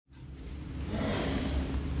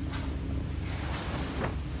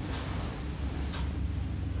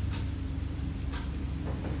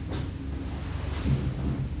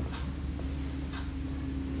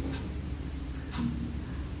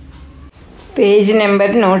Page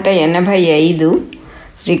number 185,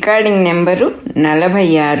 recording number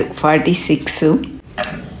 46, 46.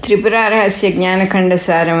 Tripura రహస్య జ్ఞానఖండ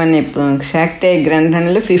సారం అనే శాక్తేయ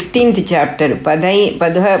గ్రంథంలో 15th చాప్టర్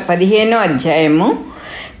 15వ అధ్యాయము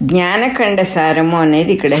జ్ఞానఖండ సారము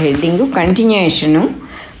అనేది ఇక్కడ హెడ్డింగు. కంటిన్యూషను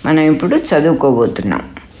మనం ఇప్పుడు చదువుకోబోతున్నాం.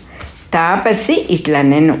 తాపసి ఇట్లా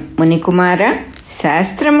నేను మునికుమార,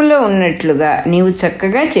 శాస్త్రములో ఉన్నట్లుగా నీవు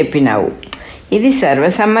చక్కగా చెప్పినావు. ఇది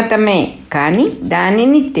సర్వసమ్మతమే, కానీ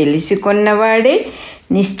దానిని తెలుసుకొన్నవాడే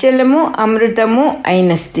నిశ్చలము అమృతము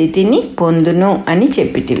అయిన స్థితిని పొందును అని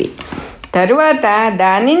చెప్పితివి. తరువాత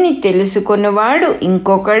దానిని తెలుసుకొన్నవాడు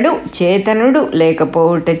ఇంకొకడు చేతనుడు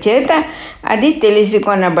లేకపోవుట చేత అది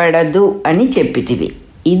తెలుసుకొనబడదు అని చెప్పితివి.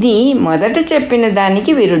 ఇది మొదట చెప్పిన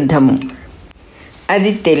దానికి విరుద్ధము.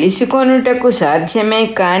 అది తెలుసుకొనుటకు సాధ్యమే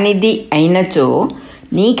కానిది అయినచో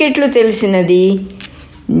నీకెట్లు తెలిసినది?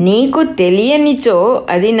 నీకు తెలియనిచో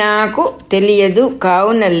అది నాకు తెలియదు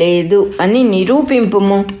కావున లేదు అని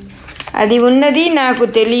నిరూపింపుము. అది ఉన్నది నాకు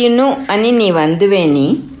తెలియను అని నీవందువేని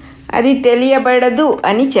అది తెలియబడదు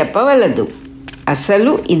అని చెప్పవలదు.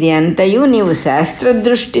 అసలు ఇది అంతయు నీవు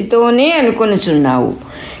శాస్త్రదృష్టితోనే అనుకొనుచున్నావు.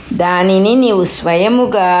 దానిని నీవు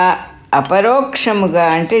స్వయముగా అపరోక్షముగా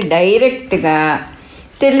అంటే డైరెక్ట్గా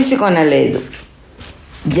తెలుసుకొనలేదు.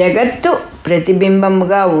 జగత్తు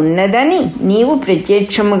ప్రతిబింబముగా ఉన్నదని నీవు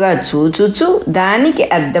ప్రత్యక్షముగా చూచుచు దానికి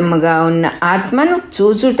అద్దముగా ఉన్న ఆత్మను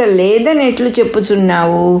చూచుట లేదని ఎట్లు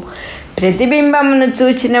చెప్పుచున్నావు? ప్రతిబింబమును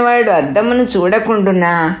చూచినవాడు అద్దమును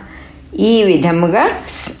చూడకుండునా? ఈ విధముగా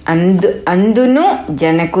అందును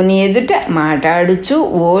జనకుని ఎదుట మాట్లాడుచు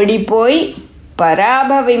ఓడిపోయి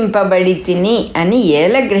పరాభవింపబడి తిని అని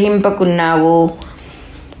ఏల గ్రహింపకున్నావు?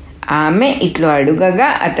 ఆమె ఇట్లు అడుగగా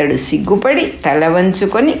అతడు సిగ్గుపడి తల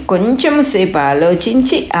వంచుకొని కొంచెము సేపు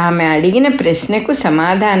ఆలోచించి ఆమె అడిగిన ప్రశ్నకు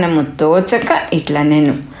సమాధానము తోచక ఇట్లా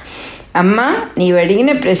నేను, అమ్మా,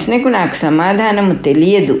 నీవడిగిన ప్రశ్నకు నాకు సమాధానము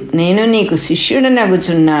తెలియదు. నేను నీకు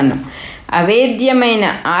శిష్యుడనగుచున్నాను. అవేద్యమైన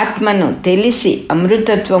ఆత్మను తెలిసి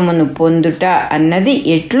అమృతత్వమును పొందుట అన్నది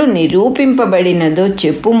ఎట్లు నిరూపింపబడినదో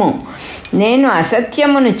చెప్పుము. నేను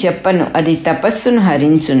అసత్యమును చెప్పను, అది తపస్సును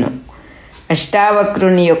హరించును.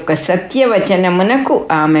 అష్టావక్రుని యొక్క సత్యవచనమునకు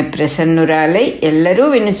ఆమె ప్రసన్నురాలై ఎల్లరూ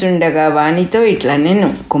వినుచుండగా వానితో ఇట్లా నేను,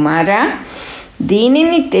 కుమారా,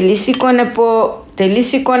 దీనిని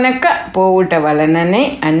తెలిసికొనక పోవుట వలననే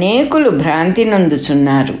అనేకులు భ్రాంతి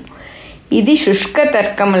నొందుచున్నారు. ఇది శుష్క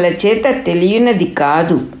తర్కముల చేత తెలియనది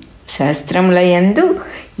కాదు. శాస్త్రముల యందు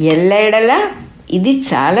ఎల్లెడలా ఇది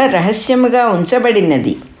చాలా రహస్యముగా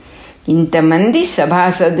ఉంచబడినది. ఇంతమంది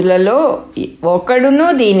సభాసదులలో ఒకడునూ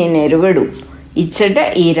దీనిని ఎరుగడు. ఇచ్చట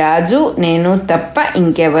ఈ రాజు నేను తప్ప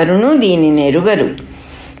ఇంకెవరునూ దీనిని ఎరుగరు.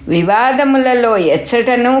 వివాదములలో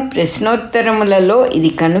ఎచ్చటను ప్రశ్నోత్తరములలో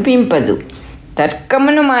ఇది కనిపింపదు.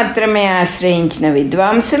 తర్కమును మాత్రమే ఆశ్రయించిన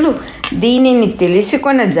విద్వాంసులు దీనిని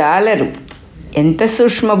తెలుసుకొన జాలరు. ఎంత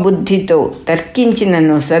సూక్ష్మ బుద్ధితో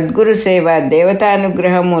తర్కించినను సద్గురు సేవ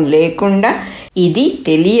దేవతానుగ్రహము లేకుండా ఇది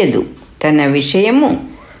తెలియదు.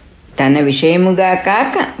 తన విషయముగా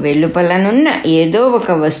కాక వెలుపలనున్న ఏదో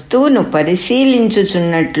ఒక వస్తువును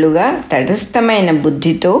పరిశీలించుచున్నట్లుగా తటస్థమైన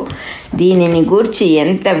బుద్ధితో దీనిని గూర్చి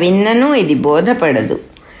ఎంత విన్ననూ ఇది బోధపడదు.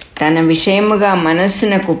 తన విషయముగా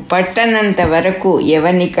మనస్సునకు పట్టనంత వరకు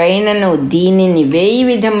ఎవనికైనను దీనిని 1000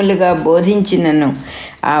 విధములుగా బోధించినను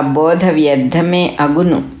ఆ బోధ వ్యర్థమే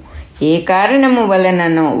అగును. ఏ కారణము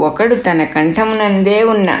వలననో ఒకడు తన కంఠమునందే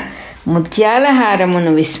ఉన్న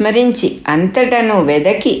ముత్యాలహారమును విస్మరించి అంతటను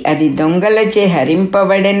వెదకి అది దొంగలచే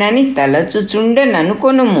హరింపబడెనని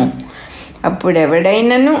తలచుచుండెననుకొనుము.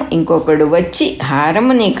 అప్పుడెవడైనను ఇంకొకడు వచ్చి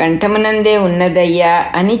హారము నీ కంఠమునందే ఉన్నదయ్యా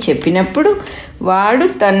అని చెప్పినప్పుడు వాడు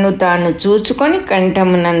తన్ను తాను చూచుకొని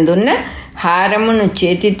కంఠమునందున్న హారమును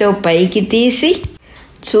చేతితో పైకి తీసి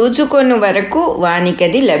చూచుకొని వరకు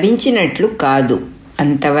వానికది లభించినట్లు కాదు.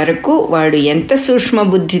 అంతవరకు వాడు ఎంత సూక్ష్మ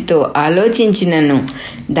బుద్ధితో ఆలోచించినను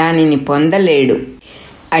దానిని పొందలేడు.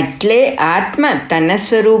 అట్లే ఆత్మ తన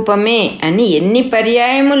స్వరూపమే అని ఎన్ని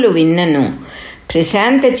పర్యాయములు విన్నను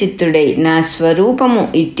ప్రశాంత చిత్తుడై నా స్వరూపము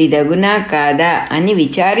ఇట్టిదగునా కాదా అని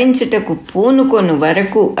విచారించుటకు పూనుకొను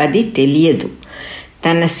వరకు అది తెలియదు.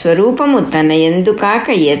 తన స్వరూపము తన యందు కాక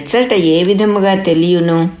ఎచ్చట ఏ విధముగా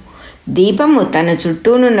తెలియను? దీపము తన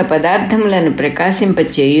చుట్టూనున్న పదార్థములను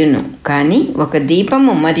ప్రకాశింపచేయును, కానీ ఒక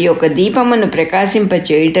దీపము మరి ఒక దీపమును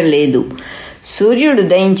ప్రకాశింపచేయుట లేదు. సూర్యుడు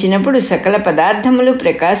ఉదయించినప్పుడు సకల పదార్థములు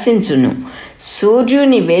ప్రకాశించును.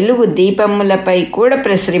 సూర్యుని వెలుగు దీపములపై కూడా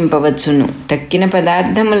ప్రసరింపవచ్చును. తక్కిన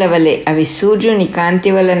పదార్థముల వలె అవి సూర్యుని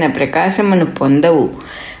కాంతి వలన ప్రకాశమును పొందవు.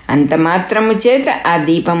 అంత మాత్రము చేత ఆ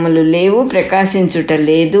దీపములు లేవు, ప్రకాశించుట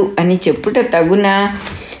లేదు అని చెప్పుట తగునా?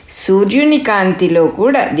 సూర్యుని కాంతిలో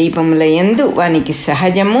కూడా దీపముల యందు వానికి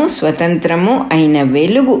సహజము స్వతంత్రము అయిన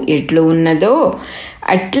వెలుగు ఎట్లు ఉన్నదో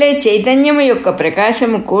అట్లే చైతన్యము యొక్క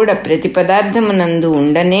ప్రకాశము కూడా ప్రతి పదార్థమునందు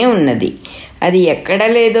ఉండనే ఉన్నది. అది ఎక్కడ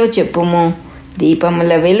లేదో చెప్పుము.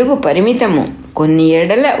 దీపముల వెలుగు పరిమితము. కొన్ని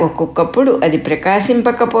ఎడల ఒక్కొక్కప్పుడు అది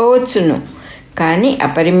ప్రకాశింపకపోవచ్చును. కానీ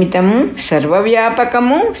అపరిమితము,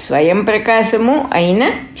 సర్వవ్యాపకము, స్వయం ప్రకాశము అయిన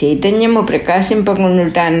చైతన్యము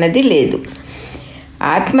ప్రకాశింపకుండుట అన్నది లేదు.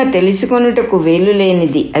 ఆత్మ తెలుసుకొనుటకు వేలు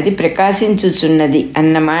లేనిది, అది ప్రకాశించుచున్నది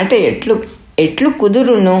అన్నమాట ఎట్లు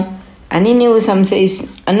కుదురును అని నీవు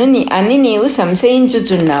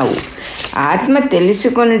సంశయించుచున్నావు. ఆత్మ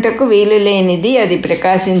తెలుసుకొనుటకు వీలు లేనిది, అది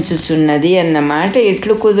ప్రకాశించుచున్నది అన్నమాట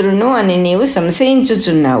ఎట్లు కుదురును అని నీవు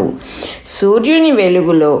సంశయించుచున్నావు. సూర్యుని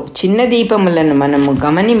వెలుగులో చిన్న దీపములను మనము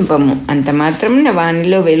గమనింపము, అంత మాత్రమున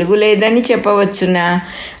వానిలో వెలుగు లేదని చెప్పవచ్చునా?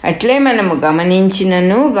 అట్లే మనము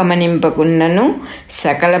గమనించినను గమనింపకున్నను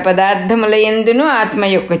సకల పదార్థముల యందును ఆత్మ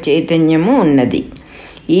యొక్క చైతన్యము ఉన్నది.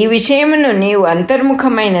 ఈ విషయమును నీవు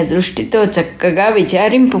అంతర్ముఖమైన దృష్టితో చక్కగా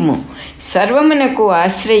విచారింపుము. సర్వమునకు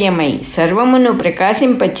ఆశ్రయమై సర్వమును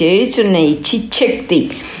ప్రకాశింపచేయుచున్న ఈ చిచ్చక్తి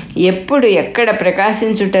ఎప్పుడు ఎక్కడ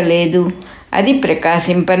ప్రకాశించుట లేదు? అది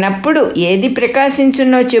ప్రకాశింపనప్పుడు ఏది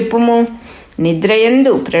ప్రకాశించునో చెప్పుము.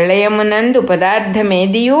 నిద్రయందు ప్రళయమునందు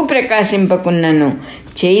పదార్థమేదియూ ప్రకాశింపకున్నను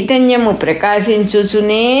చైతన్యము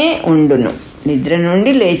ప్రకాశించుచునే ఉండును. నిద్ర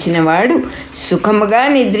నుండి లేచినవాడు సుఖముగా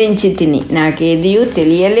నిద్రించి తిని నాకేదియూ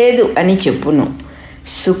తెలియలేదు అని చెప్పును.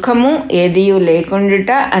 సుఖము ఏదియూ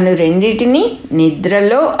లేకుండుట అను రెండిటిని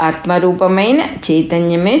నిద్రలో ఆత్మరూపమైన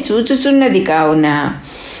చైతన్యమే చూచుచున్నది. కావున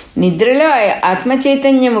నిద్రలో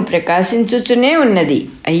ఆత్మచైతన్యము ప్రకాశించుచునే ఉన్నది.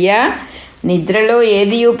 అయ్యా, నిద్రలో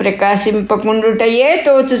ఏదియూ ప్రకాశింపకుండుటయే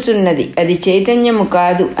తోచుచున్నది, అది చైతన్యము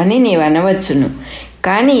కాదు అని నీవు అనవచ్చును.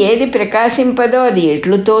 కానీ ఏది ప్రకాశింపదో అది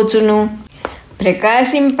ఎట్లు తోచును?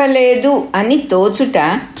 ప్రకాశింపలేదు అని తోచుట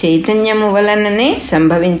చైతన్యము వలననే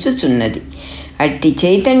సంభవించుచున్నది. అట్టి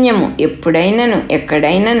చైతన్యము ఎప్పుడైనను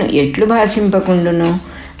ఎక్కడైనను ఎట్లు భాషింపకుండును?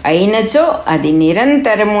 అయినచో అది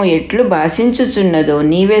నిరంతరము ఎట్లు భాషించుచున్నదో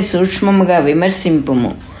నీవే సూక్ష్మముగా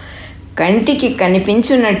విమర్శింపుము. కంటికి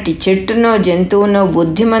కనిపించునట్టి చెట్టునో జంతువునో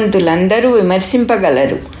బుద్ధిమంతులందరూ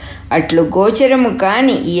విమర్శింపగలరు. అట్లు గోచరము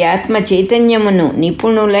కాని ఈ ఆత్మ చైతన్యమును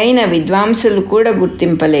నిపుణులైన విద్వాంసులు కూడా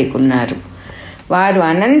గుర్తింపలేకున్నారు. వారు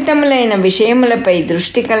అనంతములైన విషయములపై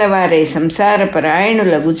దృష్టి కలవారే సంసార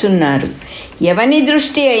పరాయణులగుచున్నారు. ఎవని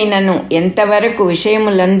దృష్టి అయినను ఎంతవరకు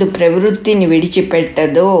విషయములందు ప్రవృత్తిని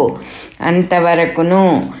విడిచిపెట్టదో అంతవరకును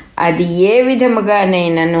అది ఏ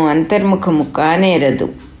విధముగానైనను అంతర్ముఖము కానేరదు.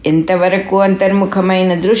 ఎంతవరకు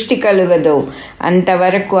అంతర్ముఖమైన దృష్టి కలుగదో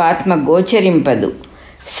అంతవరకు ఆత్మ గోచరింపదు.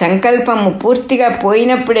 సంకల్పము పూర్తిగా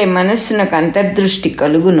పోయినప్పుడే మనస్సునకు అంతర్దృష్టి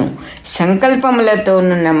కలుగును.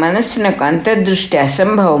 సంకల్పములతోనున్న మనస్సునకు అంతర్దృష్టి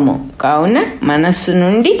అసంభవము. కావున మనస్సు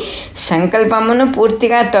నుండి సంకల్పమును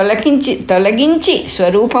పూర్తిగా తొలగించి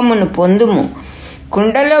స్వరూపమును పొందుము.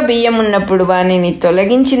 కుండలో బియ్యమున్నప్పుడు వానిని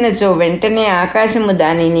తొలగించినచో వెంటనే ఆకాశము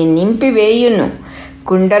దానిని నింపివేయును.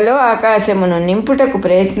 కుండలో ఆకాశమును నింపుటకు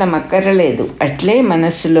ప్రయత్నం అక్కరలేదు. అట్లే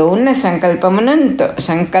మనస్సులో ఉన్న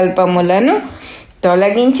సంకల్పములను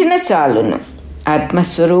తొలగించిన చాలును.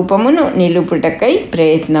 ఆత్మస్వరూపమును నిలుపుటకై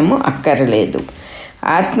ప్రయత్నము అక్కరలేదు.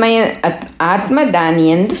 ఆత్మ దాని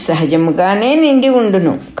యందు సహజముగానే నిండి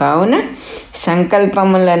ఉండును. కావున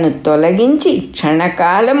సంకల్పములను తొలగించి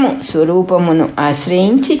క్షణకాలము స్వరూపమును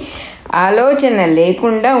ఆశ్రయించి ఆలోచన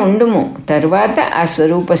లేకుండా ఉండుము. తరువాత ఆ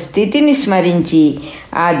స్వరూప స్థితిని స్మరించి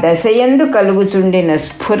ఆ దశయందు కలుగుచుండిన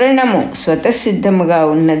స్ఫురణము స్వతసిద్ధముగా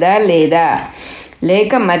ఉన్నదా లేదా,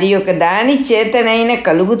 లేక మరి ఒక దాని చేతనైనా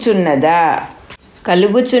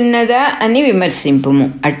కలుగుచున్నదా అని విమర్శింపుము.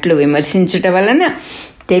 అట్లు విమర్శించుట వలన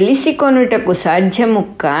తెలిసికొనుటకు సాధ్యము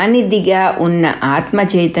కానిదిగా ఉన్న ఆత్మ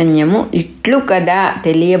చైతన్యము ఇట్లు కదా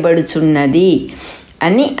తెలియబడుచున్నది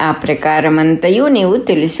అని ఆ ప్రకారమంతయు నీవు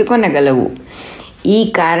తెలుసుకొనగలవు. ఈ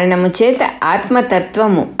కారణము చేత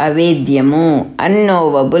ఆత్మతత్వము అవేద్యము,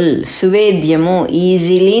 అన్నోవబుల్, సువేద్యము,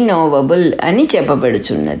 ఈజీలీ నోవబుల్ అని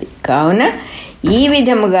చెప్పబడుచున్నది. కావున ఈ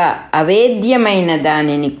విధముగా అవేద్యమైన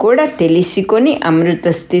దానిని కూడా తెలిసికొని అమృత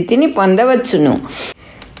స్థితిని పొందవచ్చును.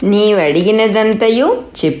 నీవు అడిగినదంతయు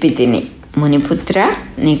చెప్పి తిని. మునిపుత్ర,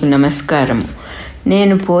 నీకు నమస్కారము.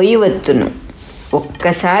 నేను పోయి వత్తును.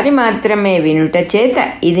 ఒక్కసారి మాత్రమే వినుట చేత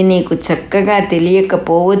ఇది నీకు చక్కగా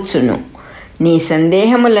తెలియకపోవచ్చును. నీ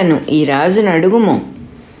సందేహములను ఈ రాజును అడుగుము.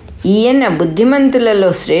 ఈయన బుద్ధిమంతులలో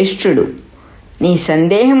శ్రేష్ఠుడు. నీ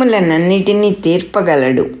సందేహములనన్నిటినీ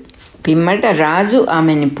తీర్పగలడు. పిమ్మట రాజు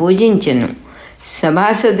ఆమెను పూజించెను.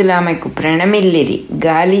 సభాసదులు ఆమెకు ప్రణమిల్లిరి.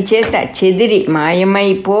 గాలి చేత చెదిరి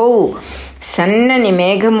మాయమైపోవు సన్నని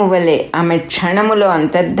మేఘము వలె ఆమె క్షణములో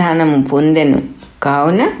అంతర్ధానము పొందెను.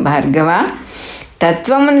 కావున భార్గవ,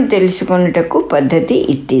 తత్వమును తెలుసుకొనుటకు పద్ధతి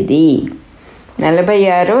ఇట్టిది.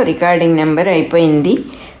 46వ రికార్డింగ్ నెంబర్ అయిపోయింది.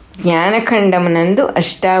 జ్ఞానఖండమునందు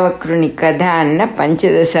అష్టావక్రుని కథ అన్న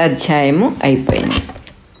 15వ అధ్యాయము అయిపోయింది.